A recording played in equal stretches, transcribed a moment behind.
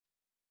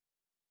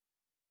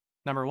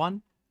Number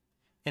 1.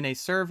 In a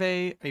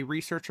survey, a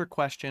researcher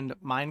questioned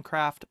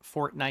Minecraft,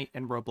 Fortnite,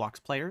 and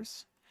Roblox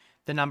players.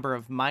 The number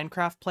of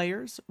Minecraft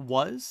players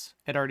was,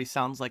 it already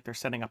sounds like they're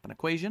setting up an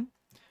equation.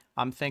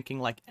 I'm thinking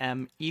like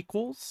m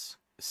equals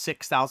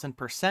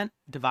 6,000%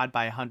 divide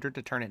by 100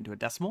 to turn it into a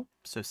decimal,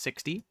 so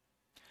 60.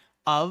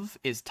 Of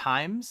is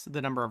times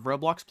the number of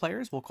Roblox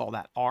players, we'll call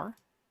that R.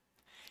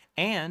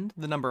 And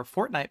the number of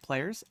Fortnite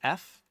players,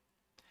 F,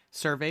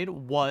 surveyed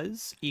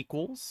was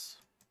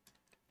equals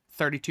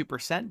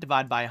 32%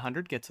 divided by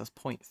 100 gets us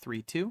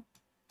 0.32.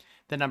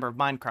 The number of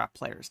Minecraft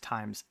players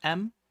times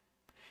M.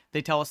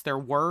 They tell us there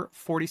were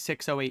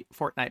 4,608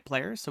 Fortnite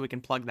players, so we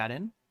can plug that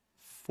in.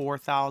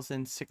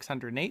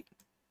 4,608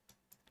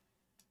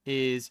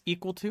 is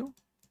equal to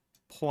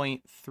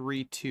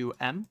 0.32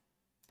 M.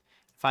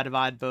 If I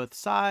divide both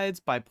sides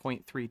by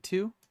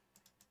 0.32,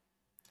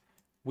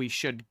 we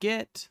should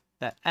get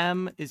that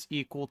M is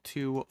equal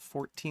to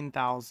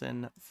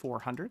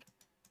 14,400.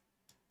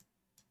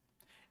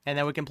 And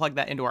then we can plug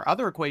that into our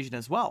other equation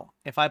as well.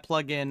 If I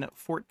plug in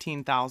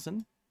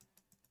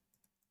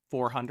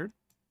 14,400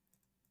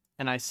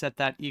 and I set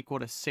that equal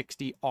to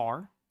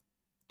 60R,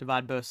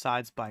 divide both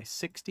sides by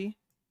 60,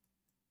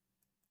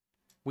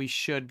 we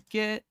should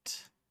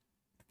get,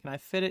 can I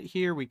fit it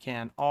here? We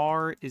can.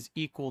 R is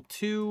equal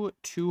to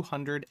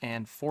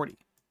 240.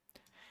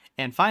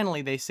 And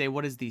finally, they say,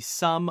 what is the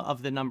sum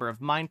of the number of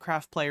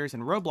Minecraft players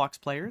and Roblox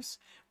players?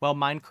 Well,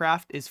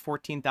 Minecraft is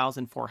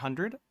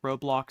 14,400.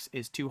 Roblox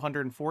is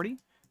 240.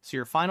 So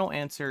your final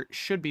answer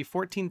should be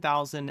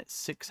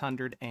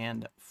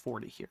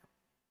 14,640 here.